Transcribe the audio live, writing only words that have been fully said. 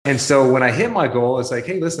And so when I hit my goal, it's like,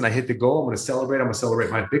 hey, listen, I hit the goal. I'm going to celebrate. I'm going to celebrate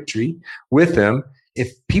my victory with them.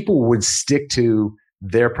 If people would stick to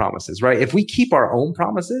their promises, right? If we keep our own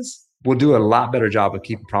promises, we'll do a lot better job of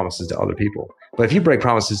keeping promises to other people. But if you break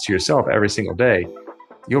promises to yourself every single day,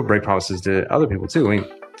 you'll break promises to other people too. I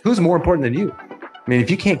mean, who's more important than you? I mean, if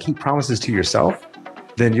you can't keep promises to yourself,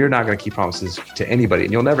 then you're not going to keep promises to anybody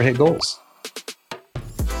and you'll never hit goals.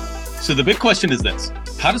 So the big question is this: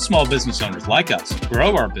 how do small business owners like us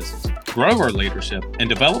grow our business, grow our leadership, and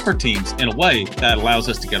develop our teams in a way that allows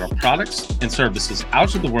us to get our products and services out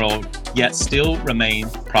to the world, yet still remain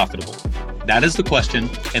profitable? That is the question,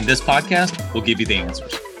 and this podcast will give you the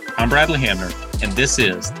answers. I'm Bradley Hamner, and this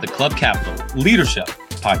is the Club Capital Leadership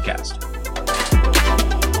Podcast.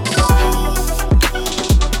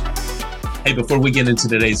 Hey, before we get into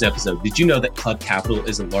today's episode, did you know that Club Capital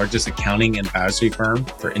is the largest accounting and advisory firm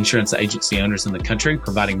for insurance agency owners in the country,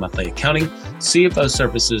 providing monthly accounting, CFO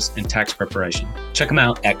services, and tax preparation? Check them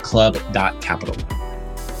out at club.capital.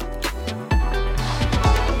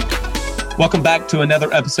 Welcome back to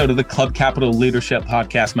another episode of the Club Capital Leadership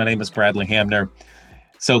Podcast. My name is Bradley Hamner.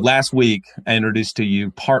 So last week, I introduced to you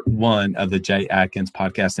part one of the Jay Adkins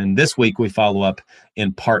podcast, and this week we follow up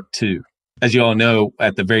in part two. As you all know,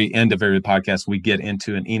 at the very end of every podcast, we get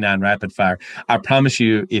into an E9 rapid fire. I promise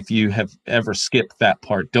you, if you have ever skipped that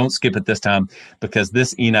part, don't skip it this time, because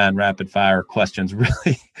this E9 rapid fire questions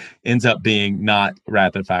really ends up being not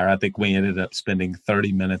rapid fire. I think we ended up spending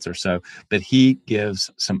 30 minutes or so, but he gives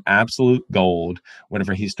some absolute gold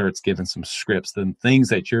whenever he starts giving some scripts, the things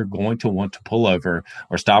that you're going to want to pull over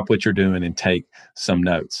or stop what you're doing and take some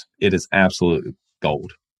notes. It is absolute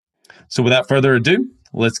gold. So without further ado,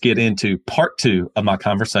 let's get into part two of my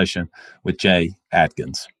conversation with Jay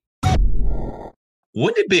Adkins.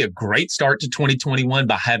 Wouldn't it be a great start to 2021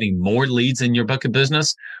 by having more leads in your book of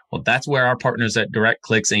business? Well, that's where our partners at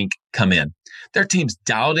DirectClicks Inc. come in. Their team's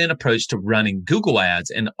dialed-in approach to running Google Ads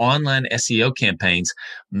and online SEO campaigns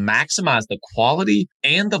maximize the quality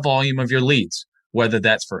and the volume of your leads, whether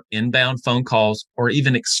that's for inbound phone calls or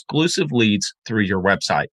even exclusive leads through your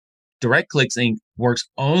website. DirectClicks Inc. works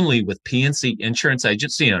only with P&C insurance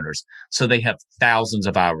agency owners, so they have thousands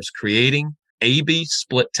of hours creating, A/B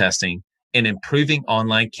split testing, and improving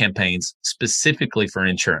online campaigns specifically for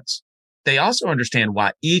insurance. They also understand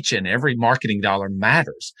why each and every marketing dollar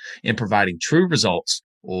matters in providing true results,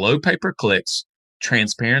 low pay-per-clicks,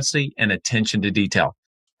 transparency, and attention to detail,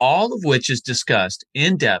 all of which is discussed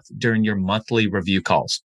in depth during your monthly review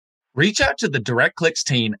calls. Reach out to the DirectClicks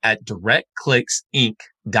team at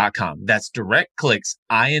directclicksinc.com. That's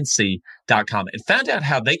directclicksinc.com and find out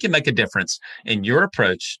how they can make a difference in your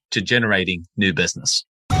approach to generating new business.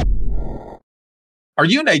 Are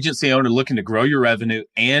you an agency owner looking to grow your revenue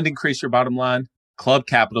and increase your bottom line? Club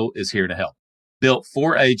Capital is here to help. Built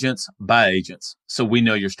for agents by agents, so we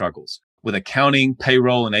know your struggles. With accounting,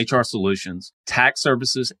 payroll, and HR solutions, tax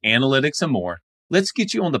services, analytics, and more, let's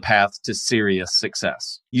get you on the path to serious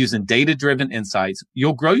success. Using data-driven insights,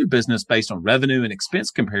 you'll grow your business based on revenue and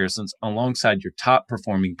expense comparisons alongside your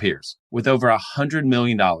top-performing peers. With over $100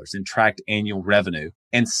 million in tracked annual revenue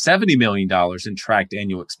and $70 million in tracked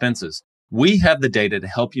annual expenses, we have the data to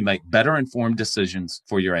help you make better-informed decisions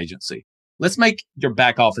for your agency. Let's make your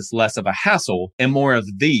back office less of a hassle and more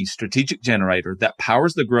of the strategic generator that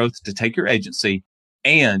powers the growth to take your agency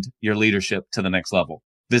and your leadership to the next level.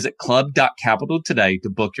 Visit club.capital today to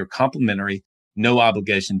book your complimentary, no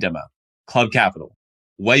obligation demo. Club Capital,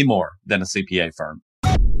 way more than a CPA firm.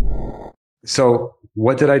 So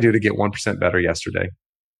what did I do to get 1% better yesterday?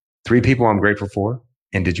 3 people I'm grateful for.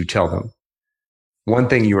 And did you tell them? 1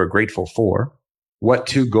 thing you are grateful for. What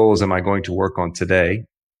 2 goals am I going to work on today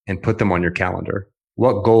and put them on your calendar?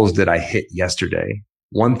 What goals did I hit yesterday?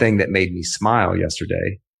 1 thing that made me smile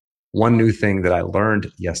yesterday. 1 new thing that I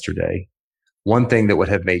learned yesterday. 1 thing that would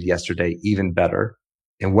have made yesterday even better.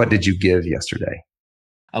 And what did you give yesterday?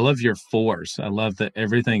 I love your 4s. I love the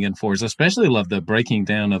everything in 4s. Especially love the breaking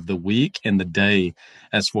down of the week and the day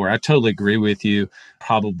as 4. I totally agree with you.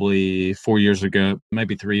 Probably 4 years ago,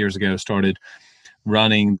 maybe 3 years ago, started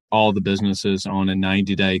running all the businesses on a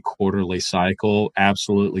 90-day quarterly cycle.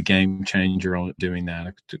 Absolutely game changer on doing that.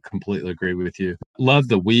 I completely agree with you. Love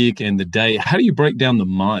the week and the day. How do you break down the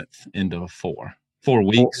month into 4? 4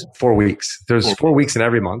 weeks? 4 weeks. There's 4 weeks in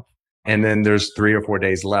every month. And then there's 3 or 4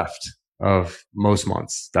 days left of most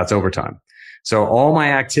months. That's overtime. So all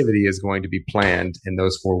my activity is going to be planned in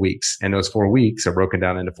those 4 weeks. And those 4 weeks are broken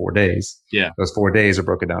down into 4 days. Yeah. Those 4 days are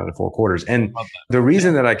broken down into 4 quarters. And the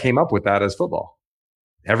reason that I came up with that is football.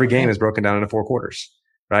 Every game is broken down into 4 quarters,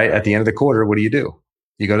 right? At the end of the quarter, what do?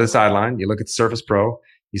 You go to the sideline, you look at the Surface Pro,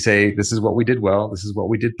 You say, this is what we did well. This is what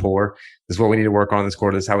we did poor. This is what we need to work on this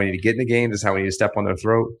quarter. This is how we need to get in the game. This is how we need to step on their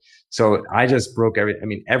throat. So I just broke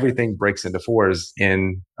everything breaks into fours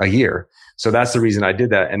in a year. So that's the reason I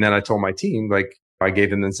did that. And then I told my team, like, I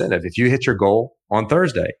gave them the incentive. If you hit your goal on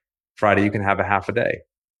Thursday, Friday, you can have a half a day,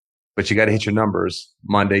 but you got to hit your numbers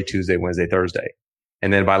Monday, Tuesday, Wednesday, Thursday.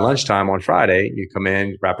 And then by lunchtime on Friday, you come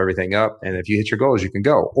in, wrap everything up. And if you hit your goals, you can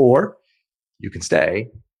go, or you can stay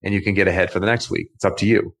and you can get ahead for the next week. It's up to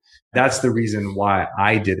you. That's the reason why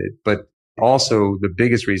I did it. But also the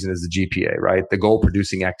biggest reason is the GPA, right? The goal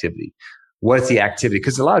producing activity. What's the activity?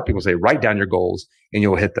 Because a lot of people say, write down your goals and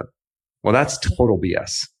you'll hit them. Well, that's total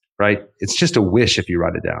BS, right? It's just a wish if you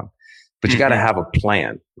write it down, but you got to have a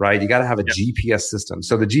plan, right? You got to have a GPS system.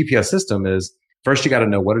 So the GPS system is, first, you got to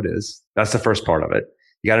know what it is. That's the first part of it.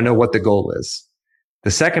 You got to know what the goal is.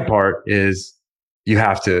 The second part is you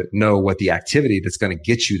have to know what the activity that's going to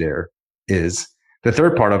get you there is. The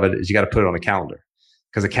third part of it is you got to put it on a calendar,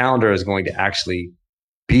 because a calendar is going to actually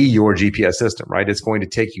be your GPS system, right? It's going to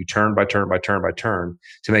take you turn by turn by turn by turn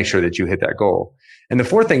to make sure that you hit that goal. And the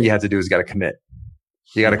fourth thing you have to do is you got to commit.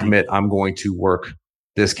 You got to commit. I'm going to work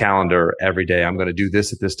this calendar every day. I'm going to do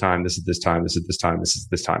this at this time, this at this time, this at this time, this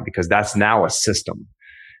at this time, because that's now a system.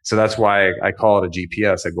 So that's why I call it a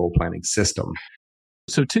GPS, a goal planning system.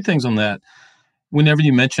 So two things on that. Whenever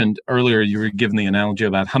you mentioned earlier, you were giving the analogy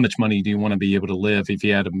about how much money do you want to be able to live if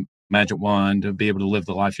you had a magic wand to be able to live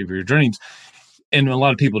the life of your dreams. And a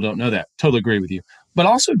lot of people don't know that. Totally agree with you. But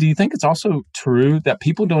also, do you think it's also true that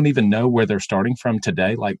people don't even know where they're starting from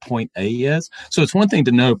today, like point A is? So it's one thing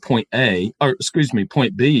to know point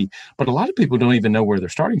B, but a lot of people don't even know where they're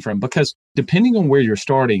starting from, because depending on where you're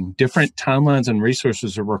starting, different timelines and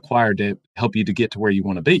resources are required to help you to get to where you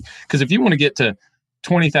want to be. Because if you want to get to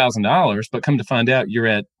 $20,000, but come to find out you're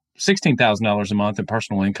at $16,000 a month in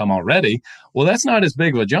personal income already, well, that's not as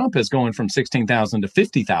big of a jump as going from $16,000 to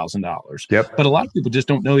 $50,000. Yep. But a lot of people just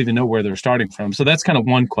don't even know where they're starting from. So that's kind of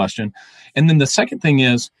one question. And then the second thing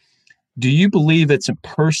is, do you believe it's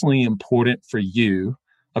personally important for you?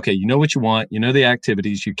 Okay, you know what you want, you know the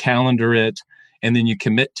activities, you calendar it, and then you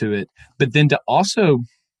commit to it. But then to also,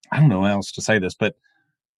 I don't know how else to say this, but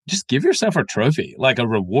just give yourself a trophy, like a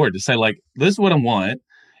reward, to say, like, this is what I want.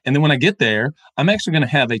 And then when I get there, I'm actually going to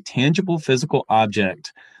have a tangible physical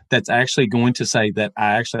object that's actually going to say that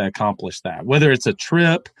I actually accomplished that, whether it's a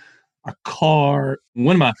trip, a car.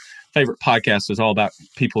 One of my favorite podcasts is all about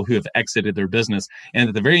people who have exited their business. And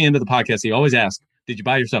at the very end of the podcast, he always asks, did you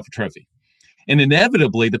buy yourself a trophy? And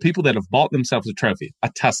inevitably, the people that have bought themselves a trophy, a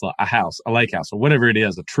Tesla, a house, a lake house, or whatever it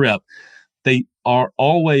is, a trip, they are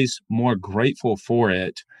always more grateful for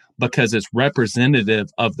it, because it's representative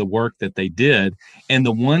of the work that they did. And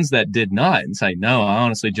the ones that did not and say, no, I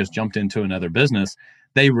honestly just jumped into another business,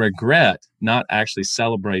 they regret not actually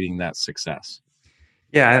celebrating that success.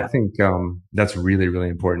 Yeah, I think that's really, really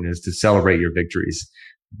important, is to celebrate your victories.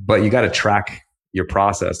 But you got to track your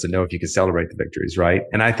process to know if you can celebrate the victories, right?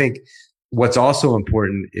 And I think what's also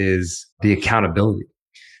important is the accountability.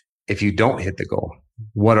 If you don't hit the goal,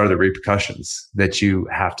 what are the repercussions that you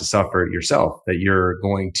have to suffer yourself, that you're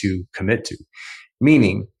going to commit to?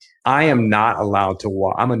 Meaning, I am not allowed to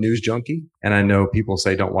watch. I'm a news junkie, and I know people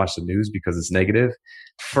say don't watch the news because it's negative.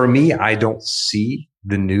 For me, I don't see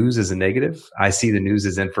the news as a negative. I see the news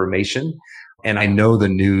as information, and I know the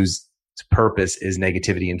news purpose is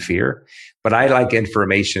negativity and fear, but I like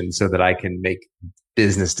information so that I can make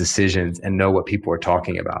business decisions and know what people are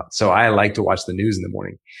talking about. So I like to watch the news in the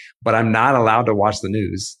morning, but I'm not allowed to watch the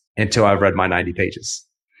news until I've read my 90 pages.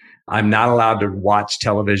 I'm not allowed to watch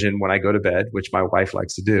television when I go to bed, which my wife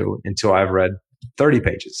likes to do, until I've read 30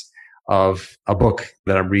 pages of a book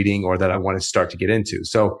that I'm reading or that I want to start to get into.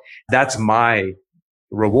 So that's my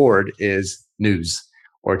reward, is news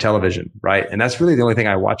or television, right? And that's really the only thing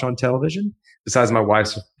I watch on television, besides my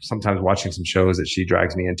wife's sometimes watching some shows that she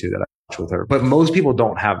drags me into that I watch with her. But most people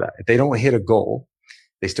don't have that. If they don't hit a goal,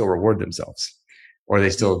 they still reward themselves, or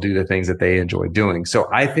they still do the things that they enjoy doing. So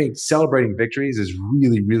I think celebrating victories is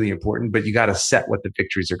really, really important, but you got to set what the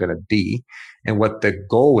victories are going to be and what the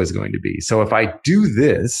goal is going to be. So if I do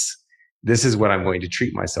this, this is what I'm going to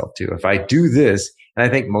treat myself to. If I do this, and I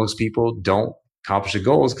think most people don't accomplish the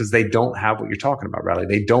goals because they don't have what you're talking about, Riley.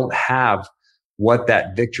 They don't have what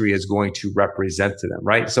that victory is going to represent to them,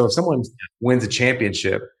 right? So if someone wins a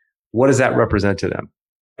championship, what does that represent to them?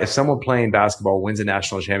 If someone playing basketball wins a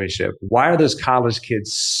national championship, why are those college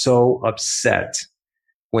kids so upset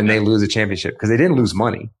when they lose a championship? Because they didn't lose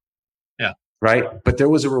money. Yeah. Right. But there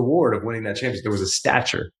was a reward of winning that championship. There was a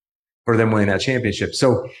stature for them winning that championship.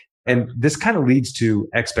 So, and this kind of leads to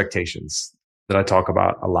expectations that I talk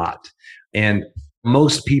about a lot. And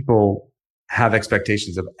Most people have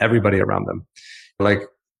expectations of everybody around them. Like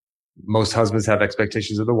most husbands have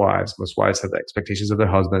expectations of their wives. Most wives have expectations of their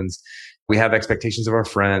husbands. We have expectations of our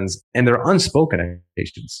friends, and they're unspoken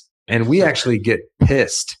expectations. And we actually get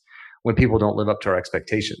pissed when people don't live up to our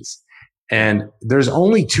expectations. And there's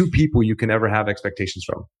only two people you can ever have expectations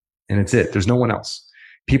from. And it's it. There's no one else.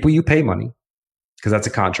 People you pay money, because that's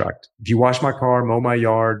a contract. If you wash my car, mow my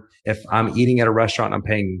yard, if I'm eating at a restaurant, I'm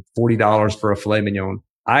paying $40 for a filet mignon.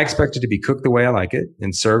 I expect it to be cooked the way I like it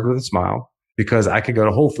and served with a smile, because I could go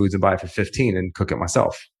to Whole Foods and buy it for 15 and cook it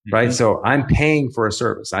myself, right? So I'm paying for a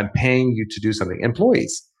service. I'm paying you to do something.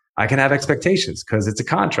 Employees, I can have expectations because it's a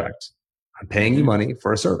contract. I'm paying you money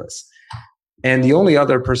for a service. And the only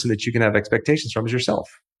other person that you can have expectations from is yourself.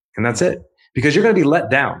 And that's it. Because you're going to be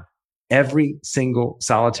let down every single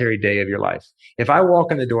solitary day of your life. If I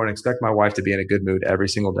walk in the door and expect my wife to be in a good mood every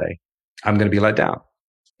single day, I'm going to be let down,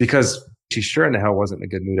 because she sure in the hell wasn't in a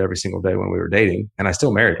good mood every single day when we were dating, and I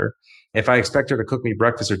still married her. If I expect her to cook me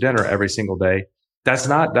breakfast or dinner every single day, that's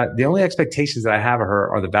not that. The only expectations that I have of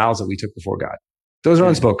her are the vows that we took before God. Those are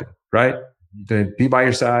unspoken, right? To be by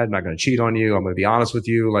your side. I'm not going to cheat on you. I'm going to be honest with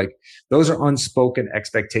you. Like, those are unspoken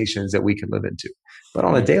expectations that we can live into. But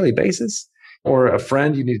on a daily basis, or a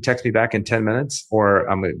friend, you need to text me back in 10 minutes, or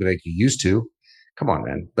I'm going to be like, you used to. Come on,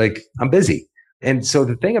 man. Like, I'm busy. And so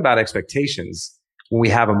the thing about expectations, when we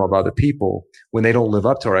have them of other people, when they don't live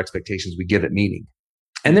up to our expectations, we give it meaning.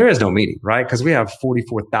 And there is no meaning, right? Because we have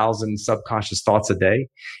 44,000 subconscious thoughts a day.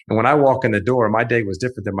 And when I walk in the door, my day was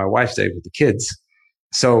different than my wife's day with the kids.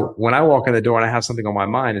 So when I walk in the door and I have something on my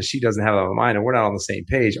mind and she doesn't have it on my mind and we're not on the same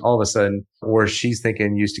page, all of a sudden, or she's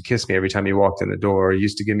thinking, you used to kiss me every time you walked in the door, or you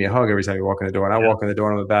used to give me a hug every time you walk in the door. And I walk in the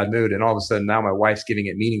door and I'm in a bad mood. And all of a sudden now my wife's giving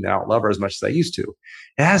it meaning that I don't love her as much as I used to.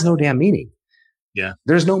 It has no damn meaning. Yeah.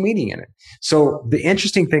 There's no meaning in it. So the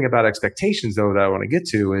interesting thing about expectations, though, that I want to get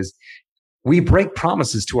to is we break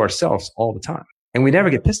promises to ourselves all the time, and we never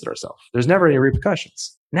get pissed at ourselves. There's never any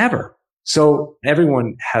repercussions. Never. So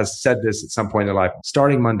everyone has said this at some point in their life.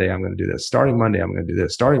 Starting Monday, I'm going to do this. Starting Monday, I'm going to do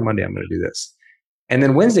this. Starting Monday, I'm going to do this. And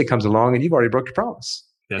then Wednesday comes along and you've already broke your promise.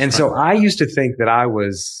 That's and right. So I used to think that I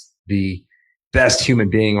was the best human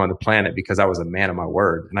being on the planet because I was a man of my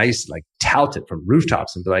word. And I used to like tout it from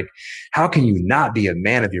rooftops and be like, how can you not be a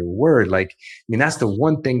man of your word? Like, I mean, that's the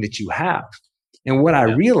one thing that you have. And what I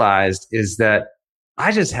realized is that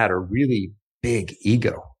I just had a really big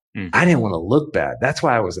ego. I didn't want to look bad. That's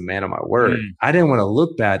why I was a man of my word. I didn't want to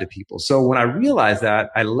look bad to people. So when I realized that,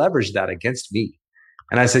 I leveraged that against me.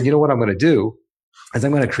 And I said, you know what I'm going to do is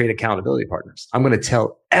I'm going to create accountability partners. I'm going to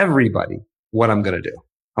tell everybody what I'm going to do.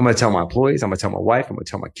 I'm going to tell my employees. I'm going to tell my wife. I'm going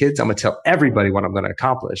to tell my kids. I'm going to tell everybody what I'm going to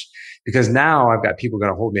accomplish, because now I've got people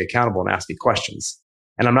going to hold me accountable and ask me questions.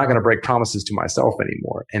 And I'm not going to break promises to myself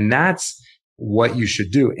anymore. And that's what you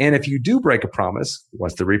should do. And if you do break a promise,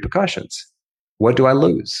 what's the repercussions? What do I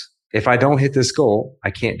lose? If I don't hit this goal, I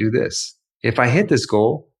can't do this. If I hit this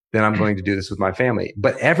goal, then I'm going to do this with my family.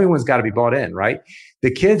 But everyone's got to be bought in, right? The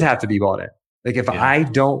kids have to be bought in. Like if I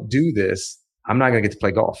don't do this, I'm not going to get to play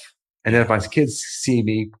golf. And then if my kids see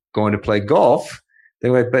me going to play golf,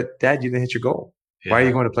 they're like, but Dad, you didn't hit your goal. Why are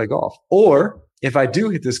you going to play golf? Or if I do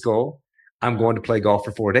hit this goal, I'm going to play golf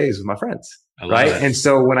for 4 days with my friends. Right. That. And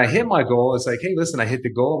so when I hit my goal, it's like, hey, listen, I hit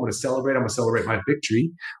the goal. I'm going to celebrate. I'm going to celebrate my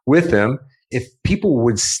victory with them. If people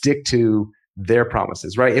would stick to their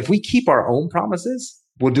promises, right? If we keep our own promises,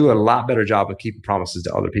 we'll do a lot better job of keeping promises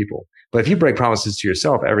to other people. But if you break promises to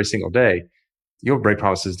yourself every single day, you'll break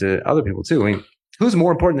promises to other people too. I mean, who's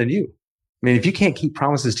more important than you? I mean, if you can't keep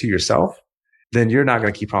promises to yourself, then you're not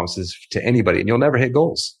going to keep promises to anybody and you'll never hit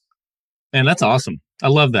goals. And that's awesome. I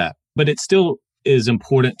love that. But it still is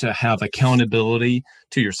important to have accountability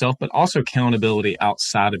to yourself, but also accountability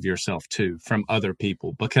outside of yourself too, from other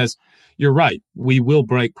people, because you're right. We will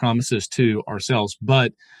break promises to ourselves,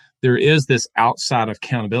 but there is this outside of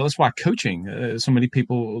accountability. That's why coaching, so many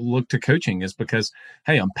people look to coaching, is because,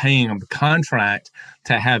 hey, I'm paying a contract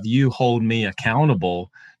to have you hold me accountable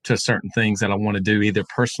to certain things that I want to do, either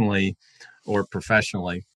personally or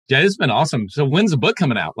professionally. Yeah, it's been awesome. So when's the book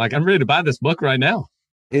coming out? Like, I'm ready to buy this book right now.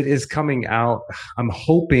 It is coming out, I'm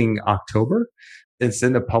hoping October. It's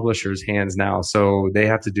in the publisher's hands now. So they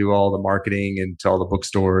have to do all the marketing and to all the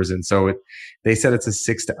bookstores. And so they said it's a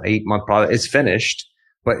 6 to 8 month product. It's finished,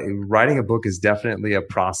 but writing a book is definitely a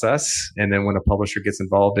process. And then when a publisher gets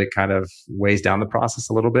involved, it kind of weighs down the process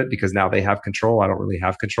a little bit because now they have control. I don't really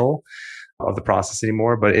have control of the process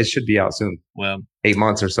anymore, but it should be out soon. Well, 8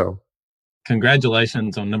 months or so.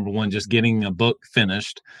 congratulations on number one, just getting a book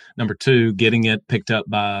finished. Number two, getting it picked up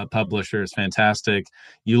by a publisher is fantastic.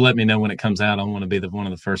 You let me know when it comes out. I want to be one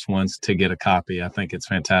of the first ones to get a copy. I think it's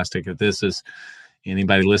fantastic. If this is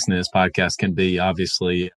anybody listening to this podcast can be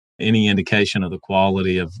obviously any indication of the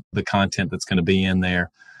quality of the content that's going to be in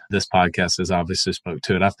there. This podcast has obviously spoke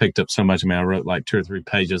to it. I've picked up so much. I wrote like 2 or 3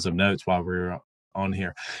 pages of notes while we were on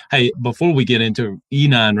here. Hey, before we get into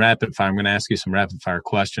E9 Rapid Fire, I'm going to ask you some rapid fire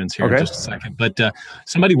questions here in just a second. But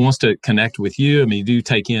somebody wants to connect with you. Do you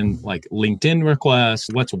take in like LinkedIn requests?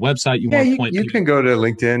 What's a website you want to point to? You can go to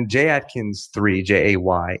LinkedIn, Jay Atkins 3,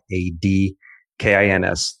 JAYADKINS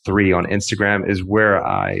 3 on Instagram is where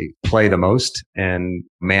I play the most and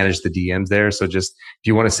manage the DMs there. So just if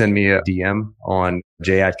you want to send me a DM on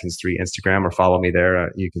Jay Atkins 3 Instagram or follow me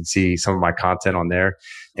there, you can see some of my content on there.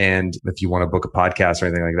 And if you want to book a podcast or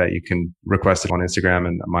anything like that, you can request it on Instagram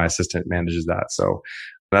and my assistant manages that. So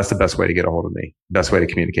that's the best way to get a hold of me, best way to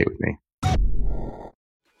communicate with me.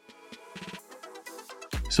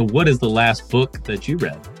 So what is the last book that you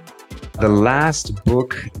read? The last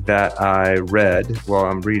book that I read,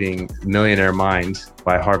 I'm reading Millionaire Mind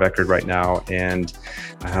by Harv Eker right now, and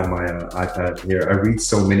I have my iPad here. I read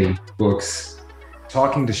so many books.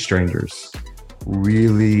 Talking to Strangers,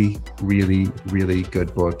 really, really, really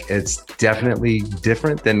good book. It's definitely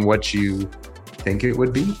different than what you think it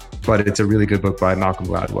would be, but it's a really good book by Malcolm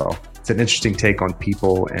Gladwell. It's an interesting take on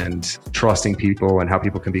people and trusting people and how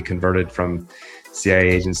people can be converted from CIA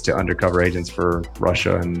agents to undercover agents for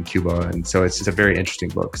Russia and Cuba. And so it's a very interesting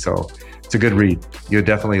book. So it's a good read. You'll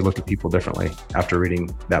definitely look at people differently after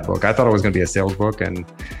reading that book. I thought it was going to be a sales book and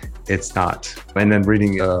it's not. And then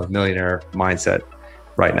reading Millionaire Mindset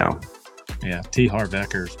right now. Yeah, T. Harv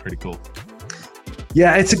Eker is pretty cool.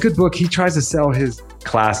 Yeah, it's a good book. He tries to sell his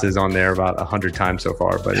classes on there about 100 times so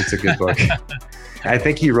far, but it's a good book. I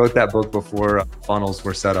think he wrote that book before funnels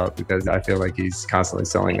were set up because I feel like he's constantly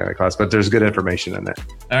selling a class, but there's good information in it.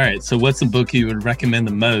 All right. So what's the book you would recommend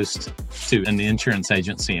the most to an insurance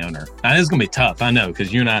agency owner? Now, this is going to be tough. I know,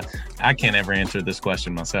 because you and I can't ever answer this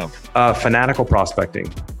question myself. Fanatical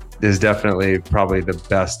Prospecting is definitely probably the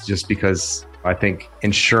best, just because I think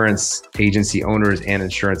insurance agency owners and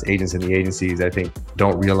insurance agents in the agencies, I think,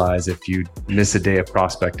 don't realize if you miss a day of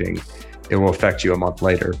prospecting, it will affect you a month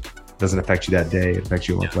later. It doesn't affect you that day, it affects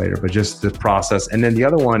you a month later, but just the process. And then the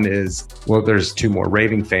other one is, there's 2 more.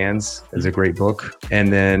 Raving Fans is a great book.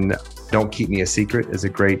 And then Don't Keep Me a Secret is a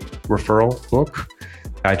great referral book.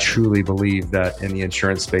 I truly believe that in the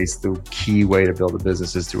insurance space, the key way to build a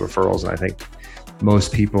business is through referrals. And I think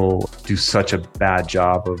most people do such a bad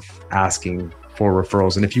job of asking for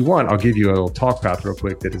referrals. And if you want, I'll give you a little talk path real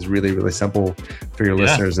quick that is really, really simple for your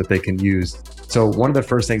listeners that they can use. So one of the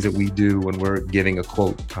first things that we do when we're giving a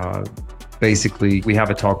quote, basically we have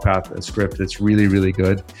a talk path, a script that's really, really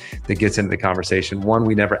good that gets into the conversation. One,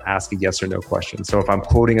 we never ask a yes or no question. So if I'm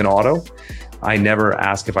quoting an auto, I never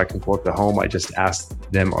ask if I can quote the home. I just ask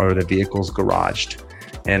them, are the vehicles garaged?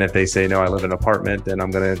 And if they say, no, I live in an apartment, then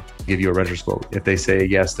I'm going to give you a renter's quote. If they say,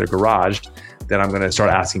 yes, they're garaged, then I'm going to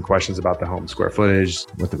start asking questions about the home, square footage,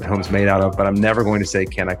 what the home's made out of. But I'm never going to say,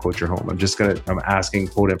 can I quote your home? I'm asking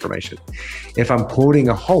quote information. If I'm quoting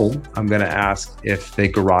a home, I'm going to ask if they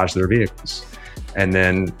garage their vehicles. And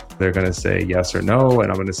then they're going to say yes or no.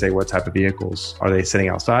 And I'm going to say, what type of vehicles? Are they sitting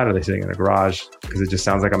outside? Are they sitting in a garage? Because it just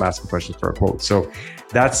sounds like I'm asking questions for a quote. So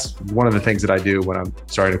that's one of the things that I do when I'm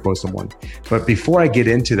starting to quote someone. But before I get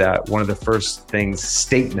into that, one of the first things,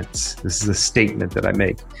 statements, this is a statement that I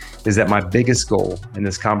make, is that my biggest goal in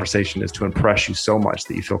this conversation is to impress you so much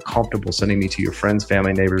that you feel comfortable sending me to your friends,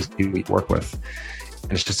 family, neighbors, people you work with.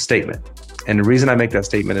 And it's just a statement. And the reason I make that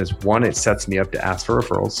statement is, 1, it sets me up to ask for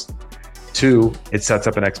referrals. 2, it sets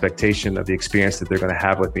up an expectation of the experience that they're going to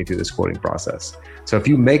have with me through this quoting process. So if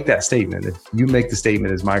you make that statement, if you make the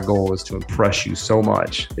statement as my goal is to impress you so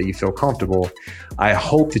much that you feel comfortable, I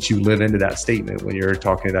hope that you live into that statement when you're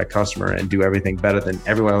talking to that customer and do everything better than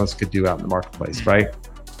everyone else could do out in the marketplace, right?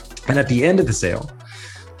 And at the end of the sale,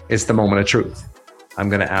 it's the moment of truth. I'm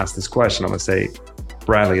going to ask this question. I'm going to say,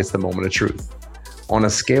 Bradley, it's the moment of truth. On a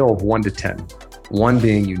scale of 1 to 10, 1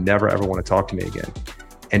 being you never ever want to talk to me again,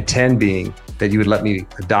 and 10 being that you would let me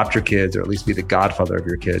adopt your kids or at least be the godfather of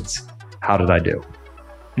your kids, how did I do?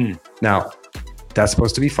 Now, that's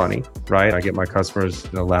supposed to be funny, right? I get my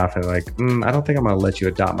customers laughing like, I don't think I'm going to let you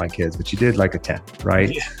adopt my kids, but you did like a 10, right?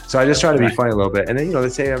 Yeah. So I just try to be funny a little bit. And then, they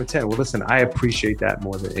say I'm a 10. Well, listen, I appreciate that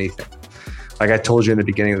more than anything. Like I told you in the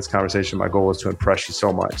beginning of this conversation, my goal was to impress you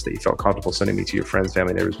so much that you felt comfortable sending me to your friends,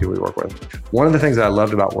 family, neighbors, people you work with. One of the things that I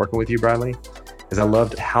loved about working with you, Bradley, is I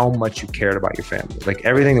loved how much you cared about your family. Like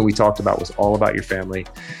everything that we talked about was all about your family,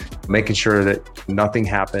 making sure that nothing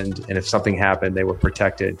happened. And if something happened, they were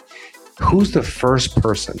protected. Who's the first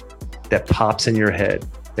person that pops in your head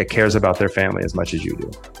that cares about their family as much as you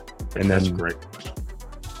do? And that's great.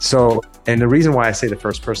 So, and the reason why I say the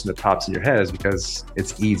first person that pops in your head is because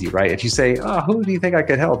it's easy, right? If you say, oh, who do you think I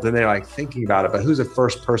could help? Then they're like thinking about it, but who's the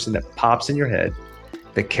first person that pops in your head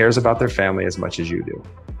that cares about their family as much as you do?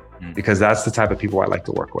 Because that's the type of people I like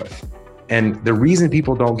to work with. And the reason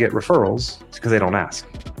people don't get referrals is because they don't ask.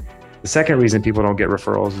 The second reason people don't get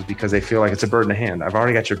referrals is because they feel like it's a bird in the hand. I've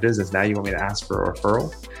already got your business. Now you want me to ask for a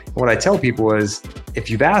referral? And what I tell people is, if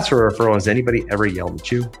you've asked for a referral, has anybody ever yelled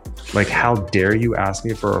at you? Like, how dare you ask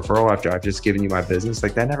me for a referral after I've just given you my business?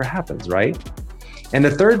 Like, that never happens, right? And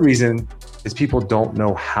the third reason is people don't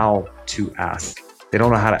know how to ask. They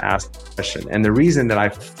don't know how to ask the question. And the reason that I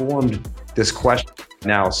formed this question,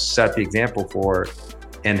 now set the example for,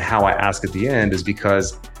 and how I ask at the end, is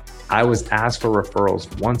because I was asked for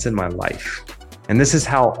referrals once in my life. And this is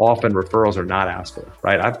how often referrals are not asked for,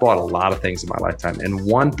 right? I've bought a lot of things in my lifetime, and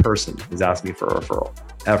one person has asked me for a referral,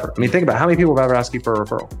 ever. I mean, think about how many people have ever asked you for a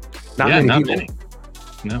referral? Not many people,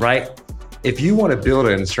 no. Right? If you want to build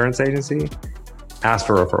an insurance agency, ask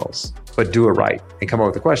for referrals, but do it right and come up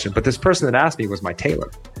with a question. But this person that asked me was my tailor.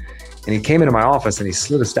 And he came into my office and he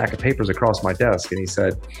slid a stack of papers across my desk and he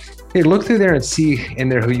said, hey, look through there and see in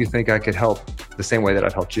there who you think I could help the same way that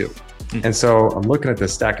I've helped you. Mm-hmm. And so I'm looking at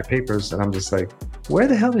this stack of papers and I'm just like, where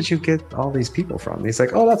the hell did you get all these people from? And he's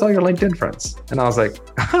like, oh, that's all your LinkedIn friends. And I was like,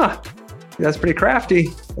 that's pretty crafty.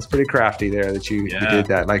 That's pretty crafty there that you did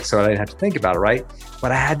that. Like, so I didn't have to think about it, right?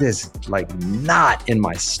 But I had this like knot in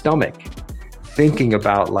my stomach thinking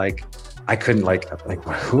about like, I couldn't like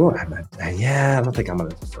who? I don't think I'm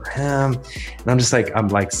gonna for him. And I'm just like, I'm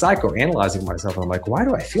like psychoanalyzing myself. And I'm like, why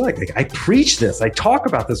do I feel like I preach this? I talk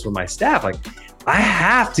about this with my staff. Like, I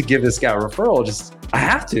have to give this guy a referral. I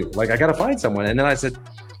have to. Like, I got to find someone. And then I said,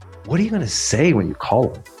 what are you gonna say when you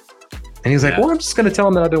call him? And he was like, well, I'm just gonna tell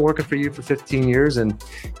him that I've been working for you for 15 years and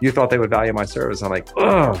you thought they would value my service. I'm like,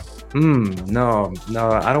 no,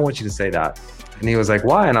 I don't want you to say that. And he was like,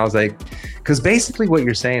 why? And I was like, because basically what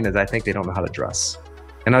you're saying is I think they don't know how to dress.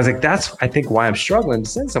 And I was like, that's, I think, why I'm struggling to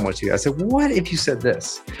send someone to you. I said, what if you said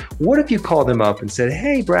this? What if you called them up and said,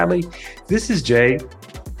 hey, Bradley, this is Jay.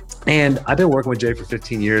 And I've been working with Jay for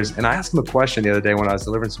 15 years. And I asked him a question the other day when I was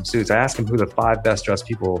delivering some suits. I asked him who the 5 best dressed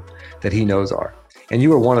people that he knows are. And you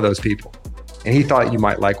were one of those people. And he thought you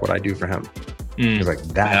might like what I do for him. He was like,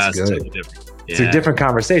 that's good. Totally different. It's a different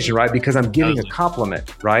conversation, right? Because I'm giving a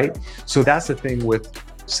compliment, right? So that's the thing with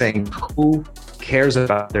saying who cares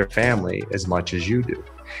about their family as much as you do.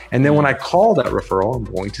 And then when I call that referral, I'm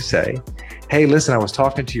going to say, hey, listen, I was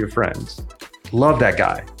talking to your friends. Love that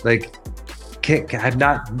guy. Like, I've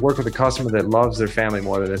not worked with a customer that loves their family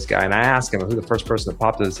more than this guy. And I asked him who the first person that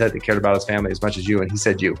popped in his head that cared about his family as much as you. And he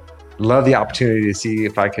said, you. Love the opportunity to see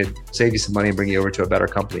if I could save you some money and bring you over to a better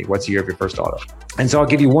company. What's the year of your first auto? And so I'll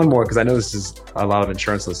give you one more because I know this is a lot of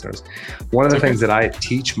insurance listeners. One of the things that I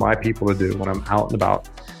teach my people to do when I'm out and about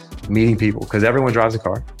meeting people, because everyone drives a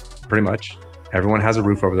car, pretty much. Everyone has a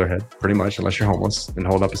roof over their head, pretty much, unless you're homeless and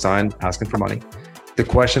hold up a sign asking for money. The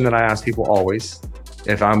question that I ask people always,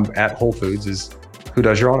 if I'm at Whole Foods, is who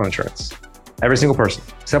does your auto insurance? Every single person.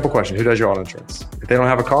 Simple question. Who does your auto insurance? If they don't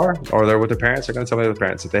have a car or they're with their parents, they're going to tell me their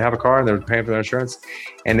parents. If they have a car and they're paying for their insurance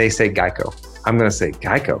and they say Geico, I'm going to say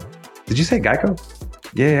Geico. Did you say Geico?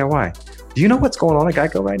 Yeah, why? Do you know what's going on at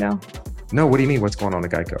Geico right now? No, what do you mean what's going on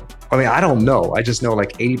at Geico? I mean, I don't know. I just know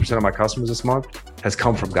like 80% of my customers this month has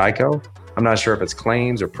come from Geico. I'm not sure if it's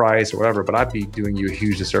claims or price or whatever, but I'd be doing you a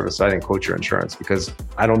huge disservice if I didn't quote your insurance because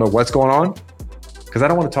I don't know what's going on. Because I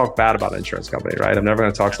don't want to talk bad about an insurance company, right? I'm never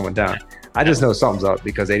going to talk someone down. I just know something's up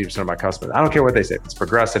because 80% of my customers, I don't care what they say. If it's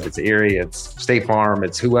Progressive, it's Erie, it's State Farm,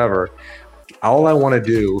 it's whoever. All I want to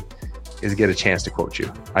do is get a chance to quote you.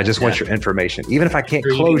 I just want your information. Even if I can't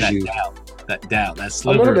close you. That doubt, that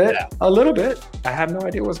sliver of doubt. A little bit. I have no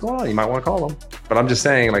idea what's going on. You might want to call them. But I'm just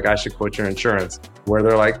saying, like, I should quote your insurance where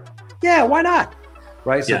they're like, yeah, why not?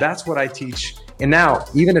 Right? So that's what I teach. And now,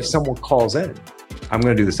 even if someone calls in, I'm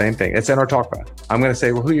going to do the same thing. It's in our talk back. I'm going to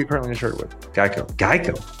say, well, who are you currently insured with? Geico.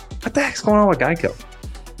 Geico? What the heck's going on with Geico?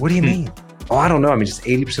 What do you mean? Oh, I don't know. I mean, just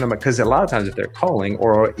 80% of my, because a lot of times if they're calling,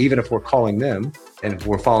 or even if we're calling them and if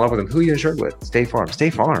we're following up with them, who are you insured with? State Farm.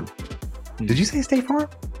 State Farm. Did you say State Farm?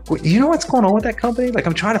 You know what's going on with that company? Like,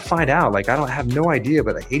 I'm trying to find out. Like, I don't have no idea,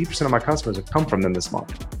 but like 80% of my customers have come from them this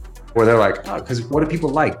month. Where they're like, oh, because what do people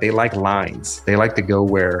like? They like lines. They like to go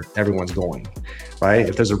where everyone's going, right?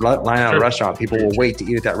 If there's a line at a restaurant, people will wait to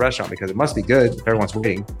eat at that restaurant because it must be good if everyone's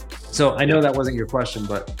waiting. So I know that wasn't your question,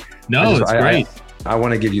 but no, it's great. I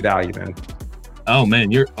want to give you value, man. Oh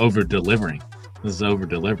man, you're over delivering. This is over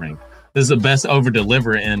delivering. This is the best over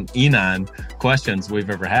deliver in E9 questions we've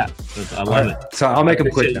ever had. I love it. So I'll make them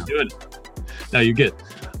quick now. No, you're good.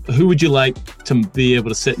 Who would you like to be able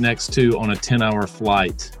to sit next to on a 10-hour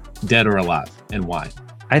flight, dead or alive, and why?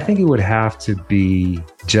 I think it would have to be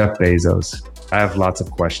Jeff Bezos. I have lots of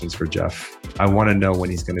questions for Jeff. I want to know when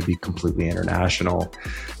he's going to be completely international.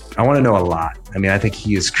 I want to know a lot. I mean, I think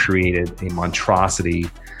he has created a monstrosity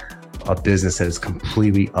of business that has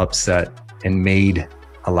completely upset and made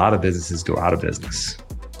a lot of businesses go out of business.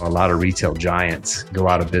 A lot of retail giants go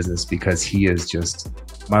out of business because he is just,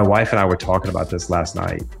 my wife and I were talking about this last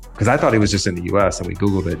night because I thought he was just in the US and we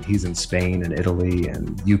Googled it. He's in Spain and Italy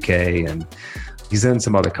and UK and he's in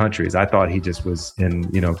some other countries. I thought he just was in,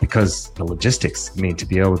 because the logistics, to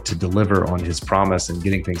be able to deliver on his promise and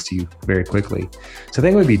getting things to you very quickly. So I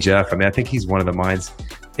think it would be Jeff. I think he's one of the minds.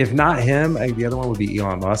 If not him, I think the other one would be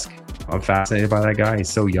Elon Musk. I'm fascinated by that guy. He's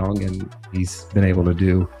so young and he's been able to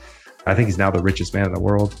do, I think he's now the richest man in the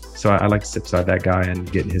world. So I like to sit beside that guy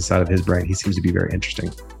and get his side of his brain. He seems to be very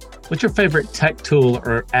interesting. What's your favorite tech tool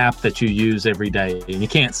or app that you use every day? And you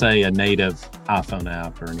can't say a native iPhone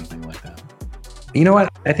app or anything like that. You know what?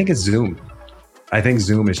 I think it's Zoom. I think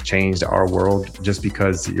Zoom has changed our world just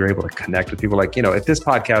because you're able to connect with people. Like, if this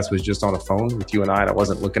podcast was just on a phone with you and I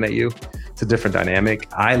wasn't looking at you, it's a different dynamic.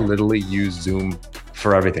 I literally use Zoom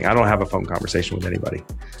for everything. I don't have a phone conversation with anybody.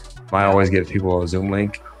 I always give people a Zoom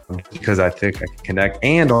link because I think I can connect.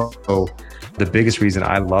 And also, the biggest reason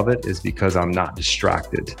I love it is because I'm not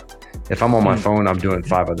distracted. If I'm on my phone, I'm doing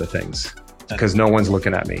 5 other things because no one's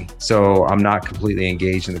looking at me. So I'm not completely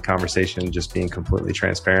engaged in the conversation, just being completely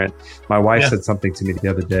transparent. My wife said something to me the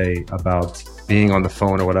other day about being on the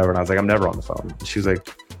phone or whatever. And I was like, I'm never on the phone. She was like,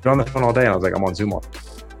 you're on the phone all day. And I was like, I'm on Zoom all day.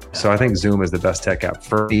 So I think Zoom is the best tech app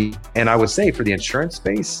for me. And I would say for the insurance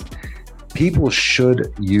space, people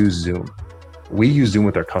should use Zoom. We use Zoom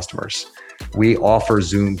with our customers. We offer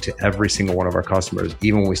Zoom to every single one of our customers,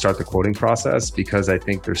 even when we start the quoting process, because I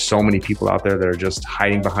think there's so many people out there that are just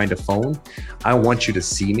hiding behind a phone. I want you to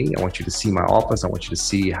see me. I want you to see my office. I want you to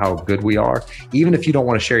see how good we are. Even if you don't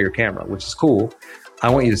want to share your camera, which is cool, I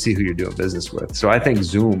want you to see who you're doing business with. So I think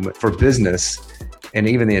Zoom for business and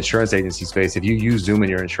even the insurance agency space, if you use Zoom in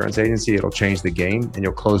your insurance agency, it'll change the game and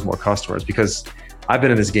you'll close more customers because I've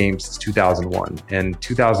been in this game since 2001. And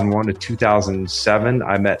 2001 to 2007,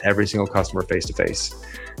 I met every single customer face to face.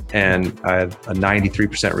 And I had a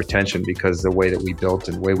 93% retention because the way that we built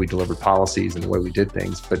and the way we delivered policies and the way we did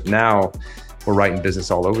things. But now we're writing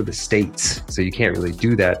business all over the States. So you can't really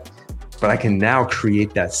do that. But I can now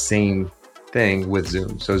create that same thing with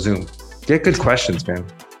Zoom. So Zoom, get good questions, man.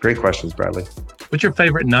 Great questions, Bradley. What's your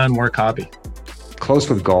favorite non-work hobby? Close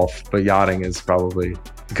with golf, but yachting is probably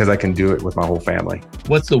because I can do it with my whole family.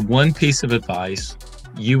 What's the one piece of advice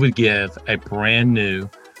you would give a brand new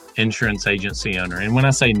insurance agency owner? And when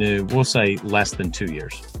I say new, we'll say less than 2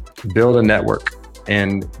 years. Build a network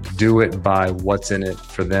and do it by what's in it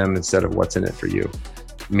for them instead of what's in it for you.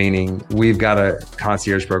 Meaning we've got a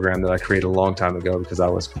concierge program that I created a long time ago because I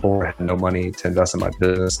was poor, had no money to invest in my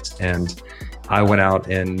business. And I went out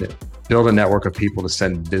and built a network of people to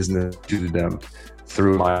send business to them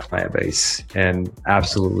through my client base and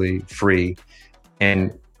absolutely free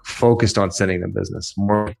and focused on sending them business.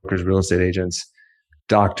 More brokers, real estate agents,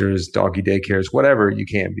 doctors, doggy daycares, whatever you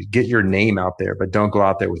can. Get your name out there, but don't go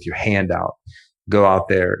out there with your hand out. Go out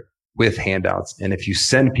there with handouts. And if you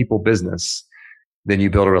send people business, then you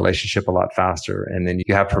build a relationship a lot faster. And then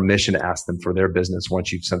you have permission to ask them for their business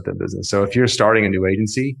once you've sent them business. So if you're starting a new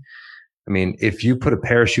agency, if you put a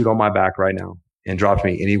parachute on my back right now and dropped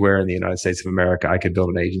me anywhere in the United States of America, I could build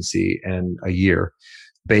an agency in a year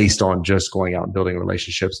based on just going out and building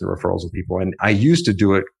relationships and referrals with people. And I used to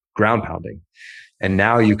do it ground pounding. And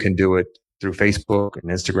now you can do it through Facebook and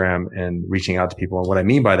Instagram and reaching out to people. And what I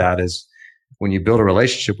mean by that is when you build a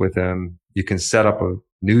relationship with them, you can set up a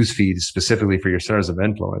news feed specifically for your centers of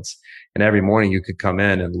influence. And every morning you could come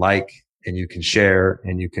in and and you can share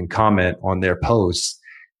and you can comment on their posts.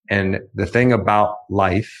 And the thing about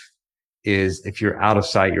life is if you're out of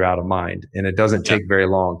sight, you're out of mind. And it doesn't take very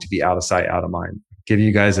long to be out of sight, out of mind. Give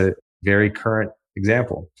you guys a very current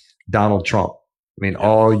example. Donald Trump.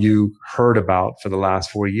 All you heard about for the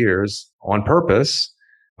last 4 years on purpose,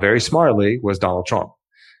 very smartly, was Donald Trump.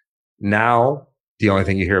 Now, the only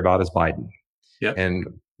thing you hear about is Biden. Yep. And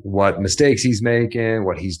what mistakes he's making,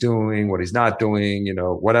 what he's doing, what he's not doing,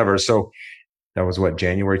 whatever. So that was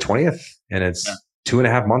January 20th. And it's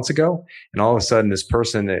 2.5 months ago. And all of a sudden, this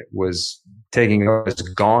person that was taking over. It's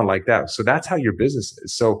gone like that. So that's how your business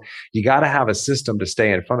is. So you got to have a system to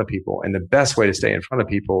stay in front of people. And the best way to stay in front of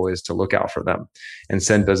people is to look out for them and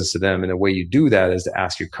send business to them. And the way you do that is to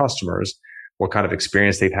ask your customers what kind of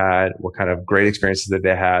experience they've had, what kind of great experiences that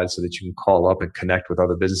they had, so that you can call up and connect with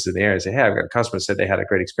other businesses in the area and say, hey, I've got a customer that said they had a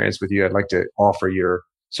great experience with you. I'd like to offer your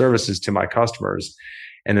services to my customers.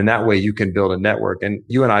 And then that way you can build a network. And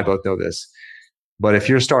you and I both know this, but if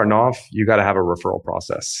you're starting off, you got to have a referral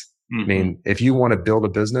process. I mean, if you want to build a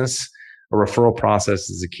business, a referral process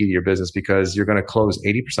is the key to your business, because you're going to close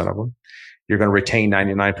 80% of them. You're going to retain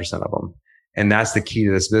 99% of them. And that's the key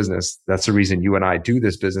to this business. That's the reason you and I do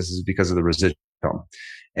this business, is because of the residual income.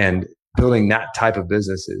 And building that type of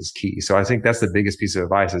business is key. So I think that's the biggest piece of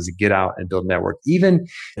advice, is to get out and build a network. Even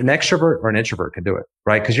an extrovert or an introvert can do it,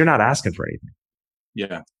 right? Because you're not asking for anything.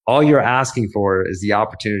 Yeah. All you're asking for is the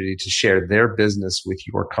opportunity to share their business with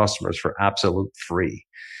your customers for absolute free.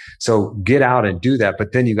 So get out and do that,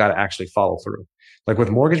 but then you got to actually follow through. Like with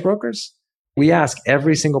mortgage brokers, we ask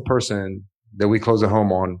every single person that we close a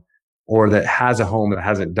home on, or that has a home that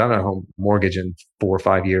hasn't done a home mortgage in 4 or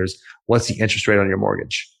 5 years, what's the interest rate on your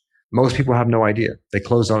mortgage? Most people have no idea. They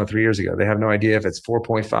closed on it 3 years ago. They have no idea if it's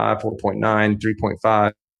 4.5, 4.9,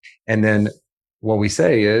 3.5. And then what we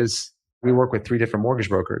say is, we work with 3 different mortgage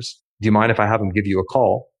brokers. Do you mind if I have them give you a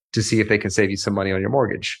call to see if they can save you some money on your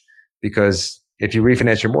mortgage? Because if you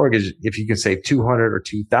refinance your mortgage, if you can save $200 or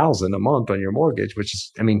 $2,000 a month on your mortgage, which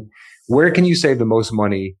is, I mean, where can you save the most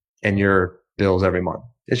money in your bills every month?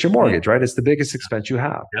 It's your mortgage, right? It's the biggest expense you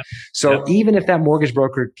have. Yep. So even if that mortgage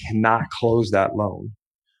broker cannot close that loan,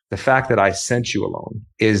 the fact that I sent you a loan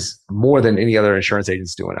is more than any other insurance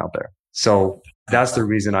agent's doing out there. So that's the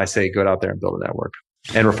reason I say go out there and build a network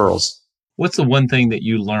and referrals. What's the one thing that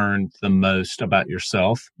you learned the most about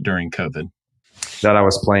yourself during COVID? That I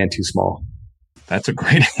was playing too small. That's a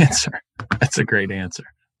great answer. That's a great answer.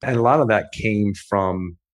 And a lot of that came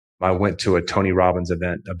from, I went to a Tony Robbins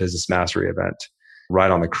event, a business mastery event, right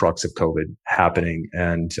on the crux of COVID happening.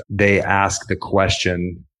 And they asked the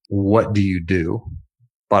question, what do you do?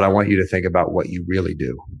 But I want you to think about what you really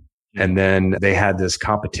do. And then they had this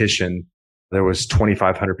competition. There was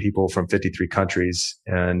 2,500 people from 53 countries,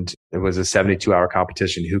 and it was a 72-hour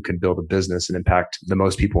competition, who can build a business and impact the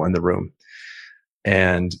most people in the room.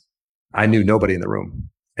 And I knew nobody in the room.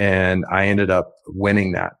 And I ended up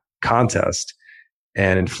winning that contest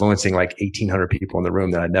and influencing like 1,800 people in the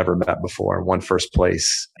room that I'd never met before, and won first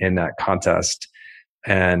place in that contest,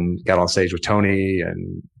 and got on stage with Tony,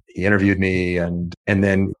 and he interviewed me. And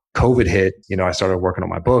then COVID hit, I started working on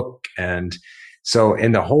my book. And so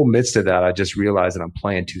in the whole midst of that, I just realized that I'm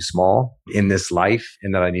playing too small in this life,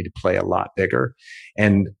 and that I need to play a lot bigger.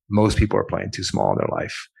 And most people are playing too small in their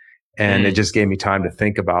life. And it just gave me time to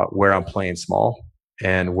think about where I'm playing small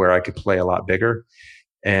and where I could play a lot bigger.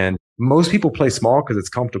 And most people play small because it's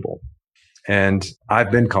comfortable. And I've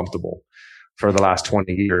been comfortable for the last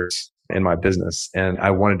 20 years in my business, and I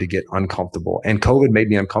wanted to get uncomfortable. And COVID made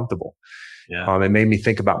me uncomfortable. Yeah. It made me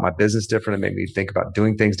think about my business different. It made me think about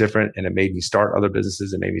doing things different. And it made me start other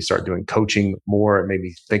businesses. It made me start doing coaching more. It made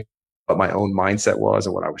me think what my own mindset was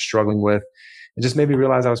and what I was struggling with. It just made me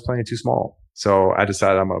realize I was playing too small. So I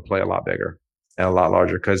decided I'm going to play a lot bigger and a lot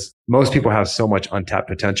larger, because most people have so much untapped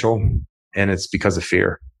potential, and it's because of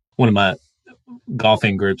fear. One of my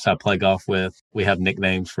golfing groups I play golf with, we have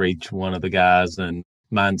nicknames for each one of the guys, and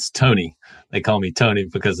mine's Tony. They call me Tony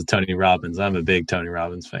because of Tony Robbins. I'm a big Tony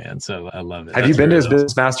Robbins fan, so I love it. Have you been to his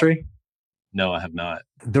business mastery? No, I have not.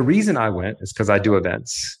 The reason I went is because I do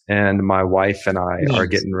events, and my wife and I are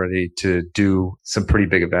getting ready to do some pretty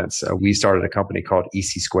big events. We started a company called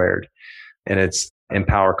EC Squared, and it's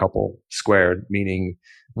Empower Couple Squared, meaning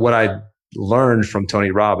what I learned from Tony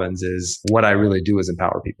Robbins is what I really do is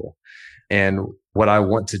empower people. And what I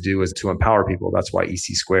want to do is to empower people. That's why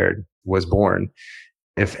EC Squared was born.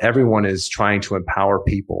 If everyone is trying to empower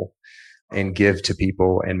people and give to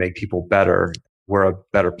people and make people better, we're a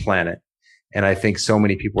better planet. And I think so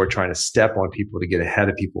many people are trying to step on people to get ahead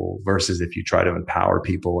of people, versus if you try to empower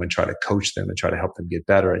people and try to coach them and try to help them get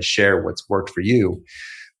better and share what's worked for you,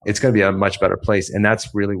 it's going to be a much better place. And that's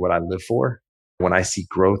really what I live for. When I see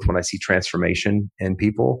growth, when I see transformation in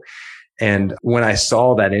people, and when I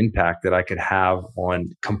saw that impact that I could have on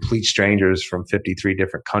complete strangers from 53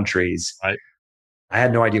 different countries, right, I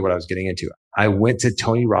had no idea what I was getting into. I went to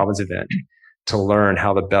Tony Robbins' event to learn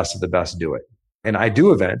how the best of the best do it. And I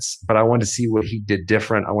do events, but I wanted to see what he did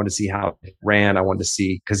different. I wanted to see how it ran. I wanted to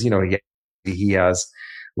see, because, he has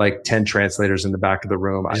like 10 translators in the back of the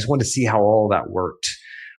room. I just wanted to see how all that worked.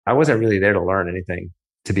 I wasn't really there to learn anything,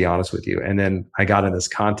 to be honest with you. And then I got in this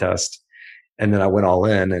contest, And then I went all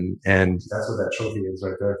in, and that's what that trophy is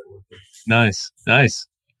right there for. Nice. Nice.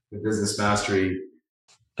 The Business Mastery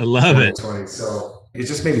I love it. 2020. So it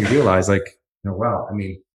just made me realize, like, wow, I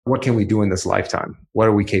mean, what can we do in this lifetime? What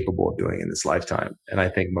are we capable of doing in this lifetime? And I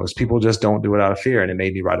think most people just don't do it out of fear. And it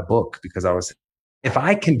made me write a book because if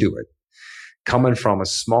I can do it, coming from a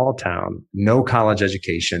small town, no college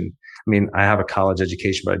education. I mean, I have a college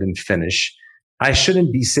education, but I didn't finish. I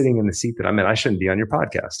shouldn't be sitting in the seat that I'm in. I shouldn't be on your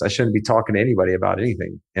podcast. I shouldn't be talking to anybody about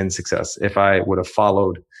anything in success if I would have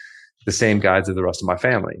followed the same guides of the rest of my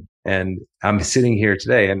family. And I'm sitting here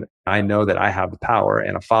today, and I know that I have the power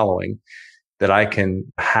and a following that I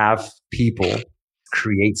can have people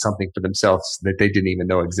create something for themselves that they didn't even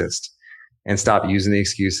know exist, and stop using the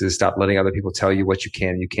excuses, stop letting other people tell you what you can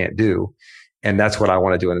and you can't do. And that's what I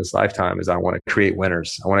want to do in this lifetime is I want to create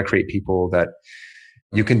winners. I want to create people that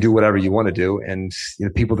you can do whatever you want to do. And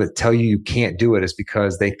people that tell you can't do it is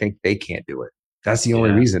because they think they can't do it. That's the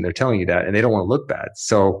only reason they're telling you that. And they don't want to look bad.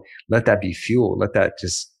 So let that be fuel. Let that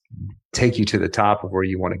just take you to the top of where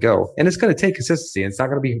you want to go. And it's going to take consistency. And it's not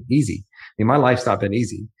going to be easy. I mean, my life's not been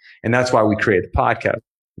easy. And that's why we created the podcast.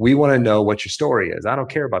 We want to know what your story is. I don't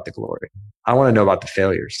care about the glory. I want to know about the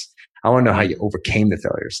failures. I want to know how you overcame the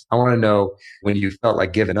failures. I want to know when you felt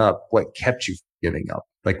like giving up, what kept you giving up?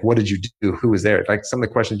 Like, what did you do? Who was there? Like some of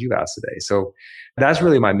the questions you've asked today. So that's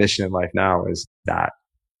really my mission in life now is that.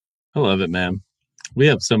 I love it, man. We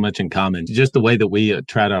have so much in common. Just the way that we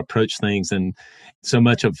try to approach things, and so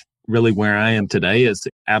much of really where I am today is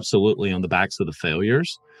absolutely on the backs of the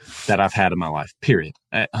failures that I've had in my life, period.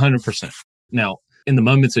 100%. Now, in the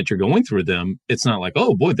moments that you're going through them, it's not like,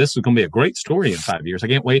 oh boy, this is going to be a great story in 5 years. I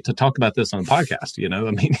can't wait to talk about this on the podcast.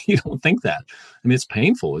 I mean, you don't think that. I mean, it's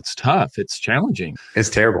painful. It's tough. It's challenging. It's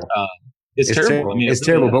terrible. It's terrible. I mean, it's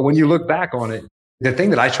terrible. But when you look back on it, the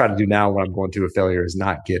thing that I try to do now when I'm going through a failure is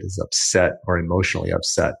not get as upset or emotionally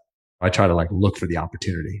upset. I try to look for the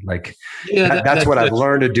opportunity. That's what I've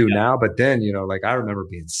learned to do now. But then, I remember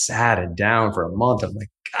being sad and down for a month. I'm like,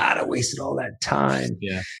 God, I wasted all that time.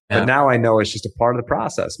 Yeah. But now I know it's just a part of the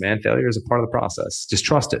process, man. Failure is a part of the process. Just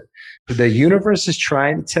trust it. The universe is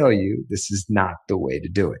trying to tell you this is not the way to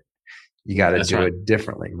do it. You got to do it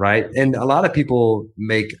differently, right? And a lot of people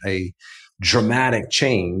make a dramatic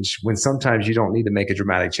change when sometimes you don't need to make a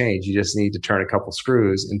dramatic change. You just need to turn a couple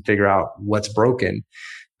screws and figure out what's broken.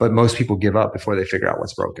 But most people give up before they figure out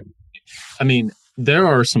what's broken. I mean, there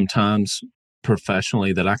are some times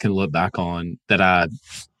professionally that I can look back on that I,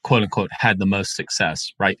 quote unquote, had the most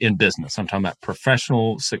success, right? In business. I'm talking about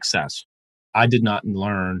professional success. I did not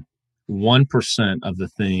learn 1% of the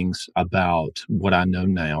things about what I know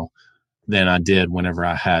now than I did whenever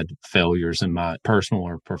I had failures in my personal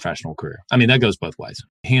or professional career. I mean, that goes both ways,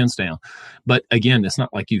 hands down. But again, it's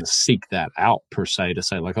not like you seek that out per se to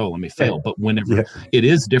say like, oh, let me fail. But whenever it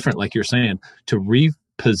is different, like you're saying, to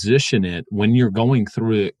reposition it when you're going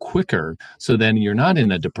through it quicker. So then you're not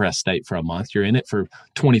in a depressed state for a month. You're in it for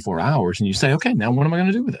 24 hours and you say, okay, now what am I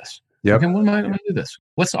going to do with this? Okay, what am I going to do this?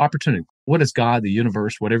 What's the opportunity? What is God, the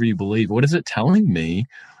universe, whatever you believe? What is it telling me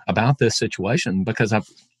about this situation? Because I've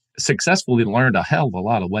successfully learned a hell of a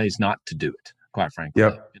lot of ways not to do it, quite frankly.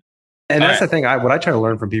 Yep. And that's the thing. What I try to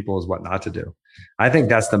learn from people is what not to do. I think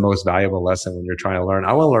that's the most valuable lesson when you're trying to learn.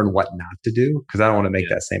 I want to learn what not to do because I don't want to make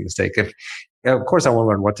that same mistake. Of course, I want to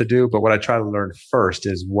learn what to do, but what I try to learn first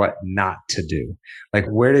is what not to do. Like,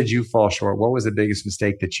 where did you fall short? What was the biggest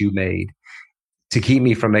mistake that you made to keep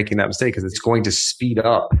me from making that mistake? Because it's going to speed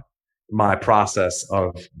up my process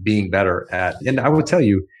of being better at. And I would tell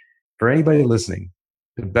you, for anybody listening,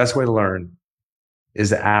 the best way to learn is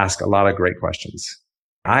to ask a lot of great questions.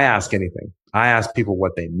 I ask anything. I ask people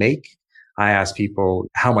what they make. I ask people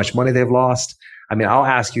how much money they've lost. I mean, I'll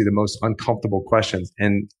ask you the most uncomfortable questions.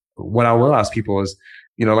 And what I will ask people is,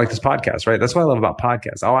 like this podcast, right? That's what I love about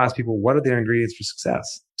podcasts. I'll ask people, what are their ingredients for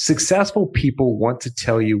success? Successful people want to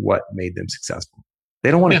tell you what made them successful.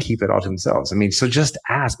 They don't want to keep it all to themselves. I mean, so just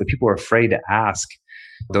ask, but people are afraid to ask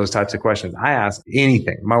those types of questions. I ask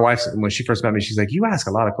anything. My wife, when she first met me, she's like, you ask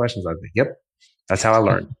a lot of questions. I was like, yep, that's how I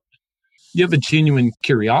learn. You have a genuine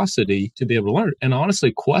curiosity to be able to learn. And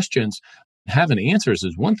honestly, questions, having answers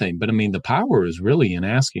is one thing, but I mean, the power is really in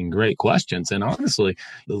asking great questions. And honestly,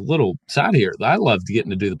 the little side here, I love getting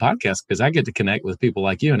to do the podcast because I get to connect with people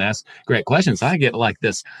like you and ask great questions. I get like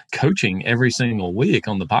this coaching every single week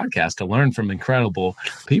on the podcast to learn from incredible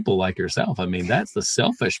people like yourself. I mean, that's the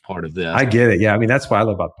selfish part of this. I get it. Yeah. I mean, that's why I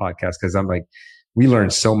love about podcasts because I'm like, we learn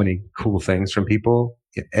so many cool things from people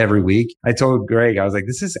every week. I told Greg, I was like,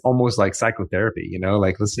 this is almost like psychotherapy,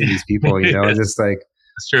 like listening to these people, just like,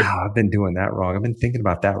 true. wow, I've been doing that wrong. I've been thinking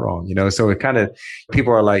about that wrong. So it kind of,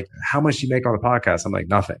 people are like, how much do you make on the podcast? I'm like,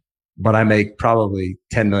 nothing, but I make probably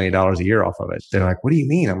 $10 million a year off of it. They're like, what do you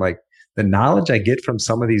mean? I'm like, the knowledge I get from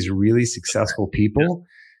some of these really successful people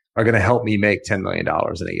are going to help me make $10 million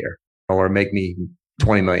in a year or make me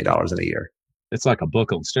 $20 million in a year. It's like a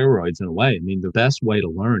book on steroids in a way. I mean, the best way to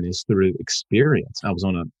learn is through experience. I was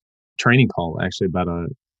on a training call actually about a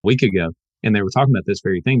week ago, and they were talking about this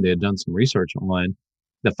very thing. They had done some research on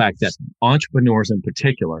the fact that entrepreneurs in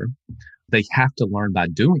particular, they have to learn by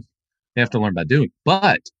doing. They have to learn by doing.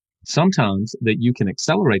 But sometimes that you can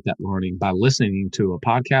accelerate that learning by listening to a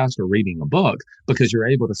podcast or reading a book, because you're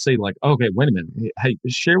able to see like, okay, wait a minute. Hey,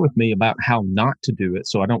 share with me about how not to do it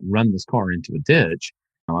so I don't run this car into a ditch.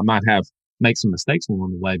 I might make some mistakes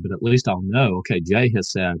along the way, but at least I'll know, okay, Jay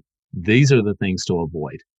has said, these are the things to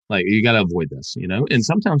avoid. Like, you got to avoid this, And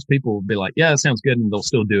sometimes people will be like, yeah, that sounds good. And they'll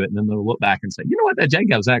still do it. And then they'll look back and say, you know what, that Jay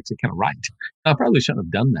guy was actually kind of right. I probably shouldn't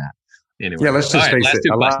have done that. Anyway. Yeah, let's just face it.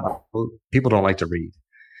 A lot of people don't like to read.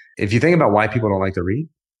 If you think about why people don't like to read,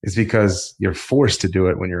 it's because you're forced to do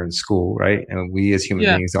it when you're in school, right? And we as human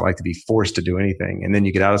beings don't like to be forced to do anything. And then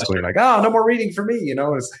you get out of school and you're like, oh, no more reading for me.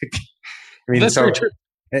 It's like, that's very true.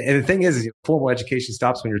 And the thing is formal education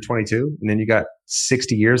stops when you're 22, and then you got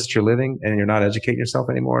 60 years that you're living and you're not educating yourself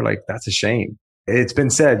anymore. Like, that's a shame. It's been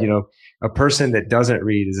said, a person that doesn't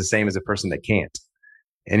read is the same as a person that can't.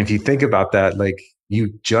 And if you think about that, like,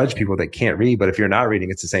 you judge people that can't read, but if you're not reading,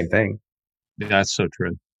 it's the same thing. That's so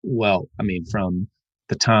true. Well, I mean, from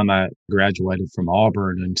the time I graduated from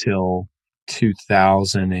Auburn until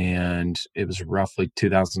 2000, and it was roughly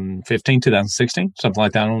 2015, 2016, something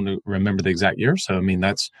like that. I don't remember the exact year. So, I mean,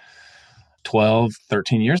 that's 12,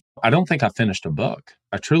 13 years. I don't think I finished a book.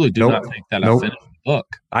 I truly do not think that I finished a book.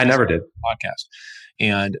 I never did. Podcast.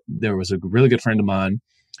 And there was a really good friend of mine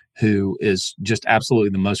who is just absolutely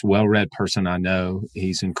the most well-read person I know.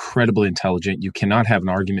 He's incredibly intelligent. You cannot have an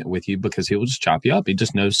argument with you because he will just chop you up. He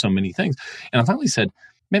just knows so many things. And I finally said,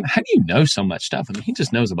 man, how do you know so much stuff? I mean, he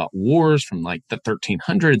just knows about wars from like the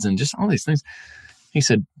 1300s and just all these things. He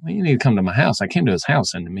said, well, you need to come to my house. I came to his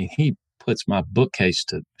house, and I mean, he puts my bookcase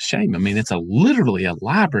to shame. I mean, it's literally a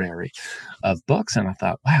library of books. And I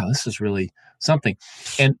thought, wow, this is really something.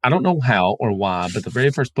 And I don't know how or why, but the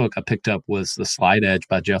very first book I picked up was The Slight Edge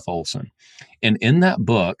by Jeff Olson. And in that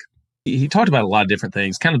book, he talked about a lot of different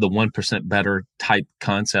things, kind of the 1% better type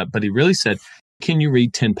concept, but he really said, can you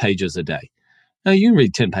read 10 pages a day? No, you can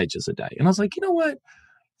read 10 pages a day. And I was like, you know what?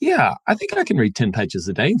 Yeah, I think I can read 10 pages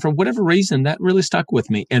a day. And for whatever reason, that really stuck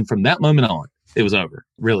with me. And from that moment on, it was over,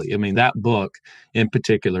 really. I mean, that book in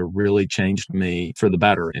particular really changed me for the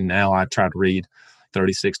better. And now I try to read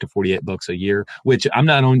 36 to 48 books a year, which I'm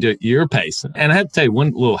not on to your pace. And I have to tell you,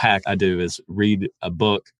 one little hack I do is read a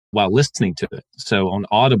book while listening to it. So on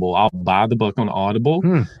Audible, I'll buy the book on Audible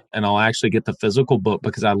and I'll actually get the physical book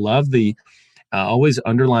because I love I always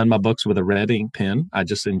underline my books with a red ink pen. I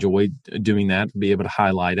just enjoy doing that to be able to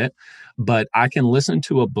highlight it. But I can listen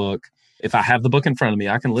to a book. If I have the book in front of me,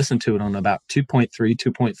 I can listen to it on about 2.3,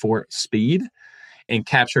 2.4 speed and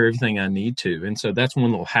capture everything I need to. And so that's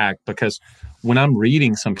one little hack, because when I'm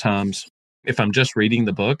reading, sometimes if I'm just reading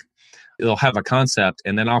the book, it'll have a concept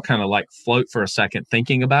and then I'll kind of like float for a second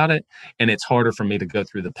thinking about it. And it's harder for me to go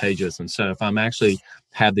through the pages. And so if I'm actually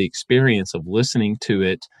have the experience of listening to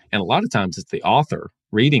it, and a lot of times it's the author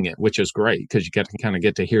reading it, which is great because you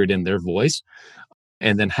get to hear it in their voice,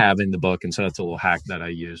 and then having the book. And so that's a little hack that I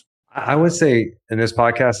use. I would say, and this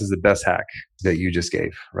podcast is the best hack that you just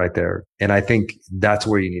gave right there. And I think that's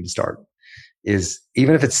where you need to start, is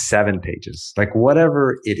even if it's 7 pages, like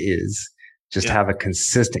whatever it is, just have a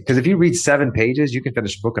consistent, because if you read 7 pages, you can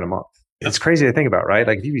finish a book in a month. It's crazy to think about, right?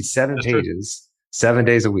 Like if you read 7 pages, 7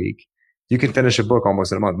 days a week, you can finish a book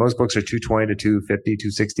almost in a month. Most books are 220 to 250,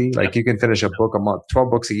 260. Like you can finish a book a month, 12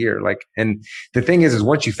 books a year. Like, and the thing is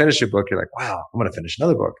once you finish a book, you're like, wow, I'm going to finish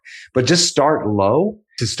another book. But just start low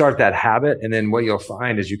to start that habit. And then what you'll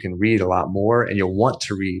find is you can read a lot more and you'll want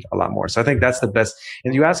to read a lot more. So I think that's the best.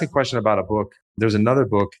 And you ask a question about a book. There's another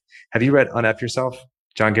book. Have you read Unf Yourself,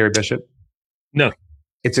 John Gary Bishop? No.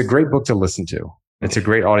 It's a great book to listen to. It's a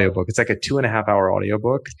great audiobook. It's like a 2.5-hour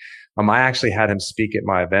audiobook. I actually had him speak at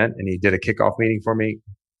my event and he did a kickoff meeting for me.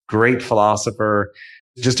 Great philosopher.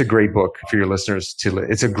 Just a great book for your listeners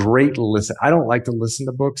it's a great listen. I don't like to listen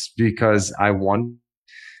to books because I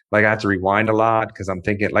have to rewind a lot because I'm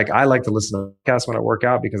thinking, like, I like to listen to podcasts when I work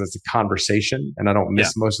out because it's a conversation and I don't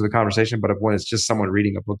miss most of the conversation. But when it's just someone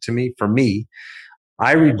reading a book to me, for me,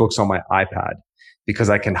 I read books on my iPad because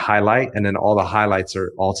I can highlight and then all the highlights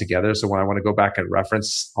are all together. So when I want to go back and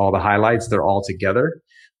reference all the highlights, they're all together.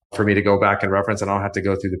 for me to go back and reference, and I don't have to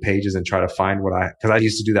go through the pages and try to find because I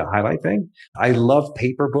used to do that highlight thing. I love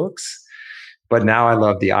paper books, but now I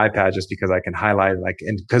love the iPad just because I can highlight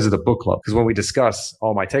and because of the book club. Because when we discuss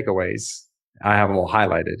all my takeaways, I have them all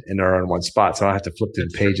highlighted and they're in one spot. So I don't have to flip through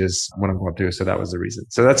the pages when I'm going through. So that was the reason.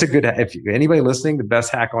 So that's a good, if anybody listening, the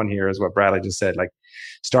best hack on here is what Bradley just said. Like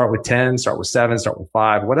start with 10, start with 7, start with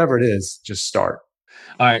 5, whatever it is, just start.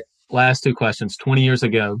 All right. Last 2 questions. 20 years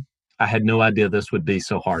ago, I had no idea this would be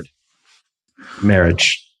so hard.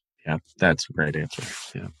 Marriage. Yeah, that's a great answer.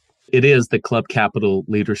 Yeah. It is the Club Capital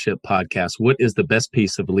Leadership Podcast. What is the best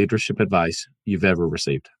piece of leadership advice you've ever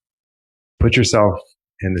received? Put yourself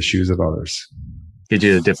in the shoes of others. Gives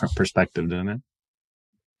you a different perspective, doesn't it?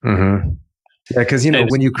 Mm-hmm. Yeah, because,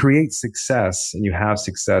 when you create success and you have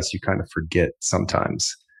success, you kind of forget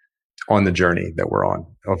sometimes on the journey that we're on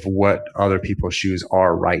of what other people's shoes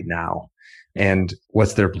are right now and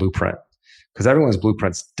what's their blueprint. Because everyone's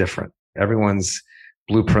blueprint's different. Everyone's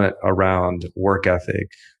blueprint around work ethic,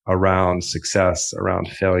 around success, around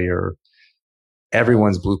failure.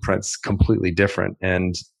 Everyone's blueprint's completely different.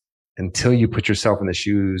 And until you put yourself in the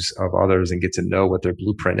shoes of others and get to know what their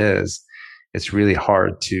blueprint is, it's really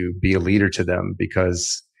hard to be a leader to them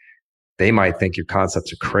because they might think your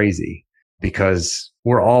concepts are crazy because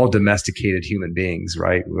we're all domesticated human beings,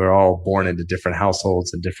 right? We're all born into different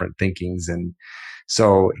households and different thinkings. And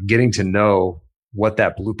so getting to know what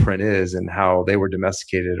that blueprint is and how they were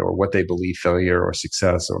domesticated or what they believe failure or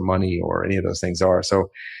success or money or any of those things are. So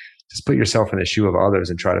just put yourself in the shoe of others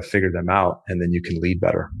and try to figure them out, and then you can lead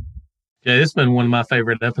better. Yeah, it's been one of my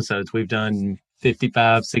favorite episodes. We've done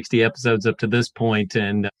 55, 60 episodes up to this point,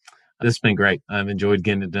 and this has been great. I've enjoyed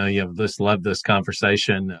getting to know you. I've just loved this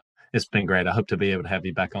conversation. It's been great. I hope to be able to have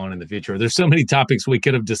you back on in the future. There's so many topics we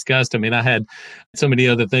could have discussed. I mean, I had so many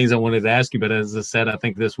other things I wanted to ask you, but as I said, I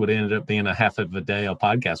think this would end up being a half of a day of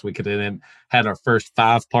podcast. We could have had our first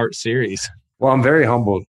 5-part series. Well, I'm very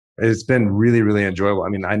humbled. It's been really, really enjoyable. I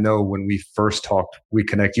mean, I know when we first talked, we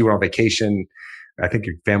connect. You were on vacation. I think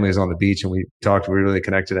your family was on the beach and we talked. We really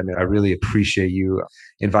connected. I mean, I really appreciate you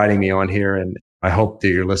inviting me on here. And I hope that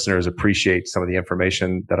your listeners appreciate some of the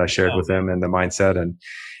information that I shared with them and the mindset. And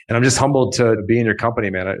I'm just humbled to be in your company,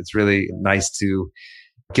 man. It's really nice to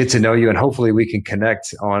get to know you, and hopefully we can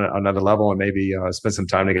connect on another level and maybe spend some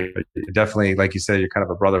time together. Definitely, like you said, you're kind of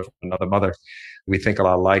a brother from another mother. We think a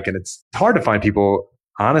lot alike, and it's hard to find people,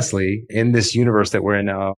 honestly, in this universe that we're in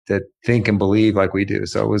now that think and believe like we do.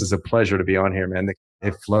 So it was a pleasure to be on here, man.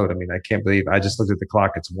 It flowed. I mean, I can't believe I just looked at the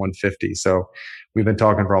clock. It's 1:50. So we've been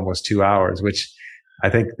talking for almost 2 hours, which I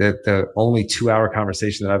think that the only 2-hour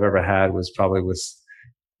conversation that I've ever had was probably with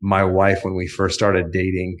my wife when we first started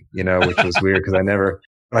dating, which was weird because I never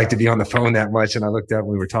like to be on the phone that much. And I looked up and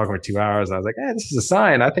we were talking for 2 hours and I was like, hey, this is a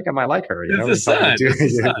sign. I think I might like her. It's a sign.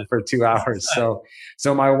 For 2 hours.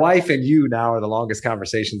 So my wife and you now are the longest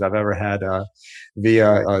conversations I've ever had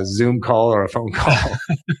via a Zoom call or a phone call.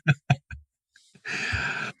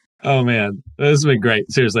 Oh man, this has been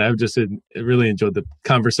great. Seriously, I've just really enjoyed the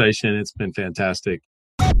conversation. It's been fantastic.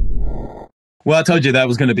 Well, I told you that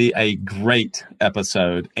was going to be a great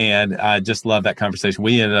episode, and I just love that conversation.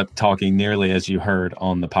 We ended up talking nearly, as you heard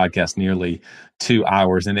on the podcast, nearly 2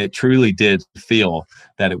 hours, and it truly did feel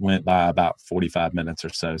that it went by about 45 minutes or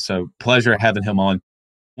so. So pleasure having him on.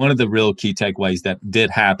 One of the real key takeaways that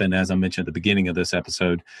did happen, as I mentioned at the beginning of this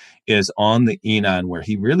episode, is on the E9, where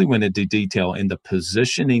he really went into detail in the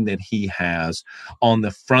positioning that he has on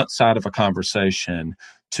the front side of a conversation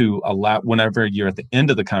to allow, whenever you're at the end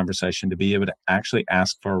of the conversation, to be able to actually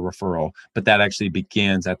ask for a referral. But that actually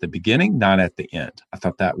begins at the beginning, not at the end. I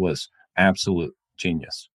thought that was absolute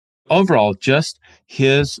genius. Overall, just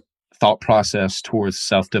his thought process towards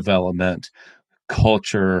self-development,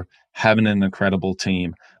 culture, having an incredible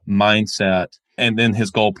team, mindset, and then his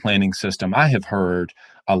goal planning system. I have heard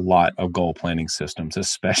a lot of goal planning systems,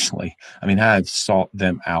 especially. I mean, I have sought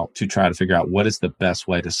them out to try to figure out what is the best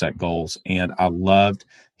way to set goals. And I loved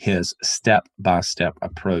his step-by-step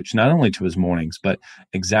approach, not only to his mornings, but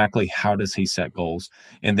exactly how does he set goals.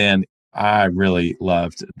 And then I really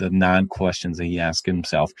loved the 9 questions that he asked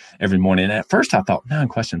himself every morning. And at first I thought, 9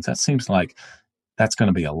 questions, that seems like that's going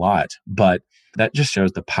to be a lot. But that just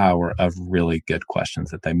shows the power of really good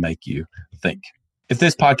questions, that they make you think. If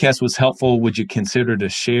this podcast was helpful, would you consider to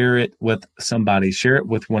share it with somebody? Share it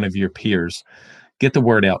with one of your peers. Get the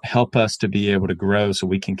word out. Help us to be able to grow so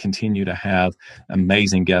we can continue to have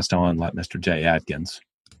amazing guests on like Mr. Jay Adkins.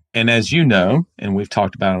 And as you know, and we've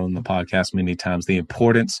talked about it on the podcast many times, the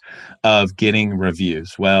importance of getting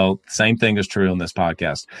reviews. Well, same thing is true on this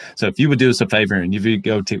podcast. So if you would do us a favor and if you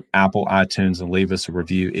go to Apple iTunes and leave us a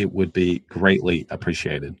review, it would be greatly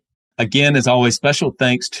appreciated. Again, as always, special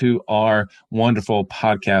thanks to our wonderful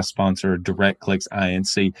podcast sponsor, DirectClicks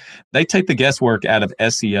Inc. They take the guesswork out of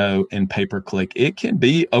SEO and pay-per-click. It can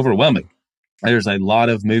be overwhelming. There's a lot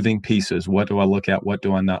of moving pieces. What do I look at? What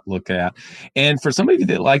do I not look at? And for some of you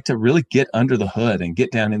that like to really get under the hood and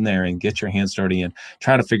get down in there and get your hands dirty and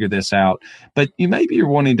try to figure this out, but you're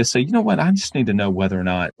wanting to say, you know what, I just need to know whether or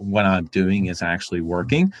not what I'm doing is actually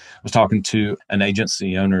working. I was talking to an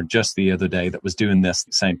agency owner just the other day that was doing this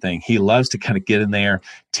same thing. He loves to kind of get in there,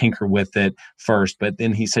 tinker with it first, but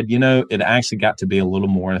then he said, it actually got to be a little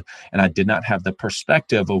more, and I did not have the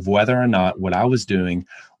perspective of whether or not what I was doing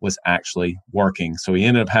was actually working. So he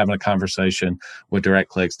ended up having a conversation with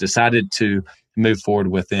DirectClicks, decided to move forward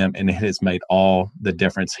with them, and it has made all the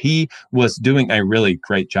difference. He was doing a really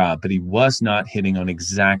great job, but he was not hitting on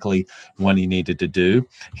exactly what he needed to do.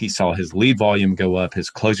 He saw his lead volume go up, his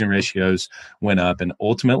closing ratios went up, and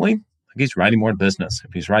ultimately, he's writing more business.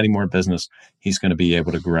 If he's writing more business, he's going to be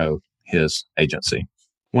able to grow his agency.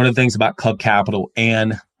 One of the things about Club Capital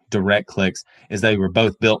and DirectClicks is they were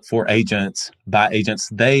both built for agents, by agents.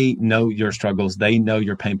 They know your struggles. They know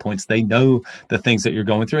your pain points. They know the things that you're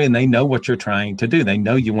going through, and they know what you're trying to do. They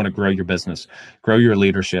know you want to grow your business, grow your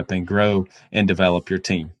leadership, and grow and develop your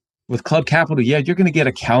team. With Club Capital, you're going to get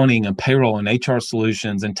accounting and payroll and HR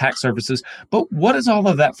solutions and tax services. But what is all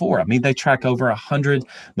of that for? I mean, they track over $100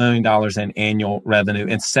 million in annual revenue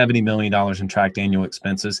and $70 million in tracked annual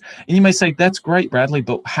expenses. And you may say, that's great, Bradley,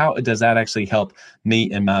 but how does that actually help me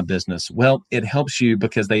in my business? Well, it helps you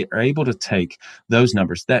because they are able to take those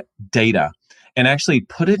numbers, that data, and actually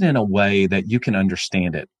put it in a way that you can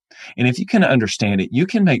understand it. And if you can understand it, you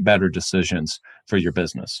can make better decisions for your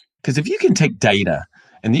business. Because if you can take data,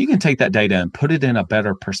 and you can take that data and put it in a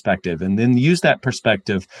better perspective and then use that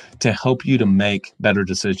perspective to help you to make better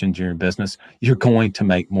decisions in your business, you're going to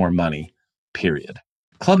make more money, period.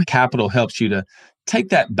 Club Capital helps you to take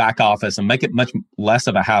that back office and make it much less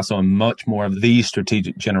of a hassle and much more of the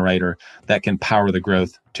strategic generator that can power the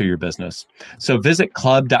growth to your business. So visit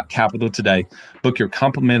club.capital today. Book your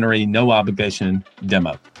complimentary, no obligation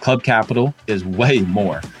demo. Club Capital is way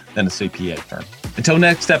more than a CPA firm. Until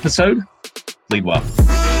next episode, lead well.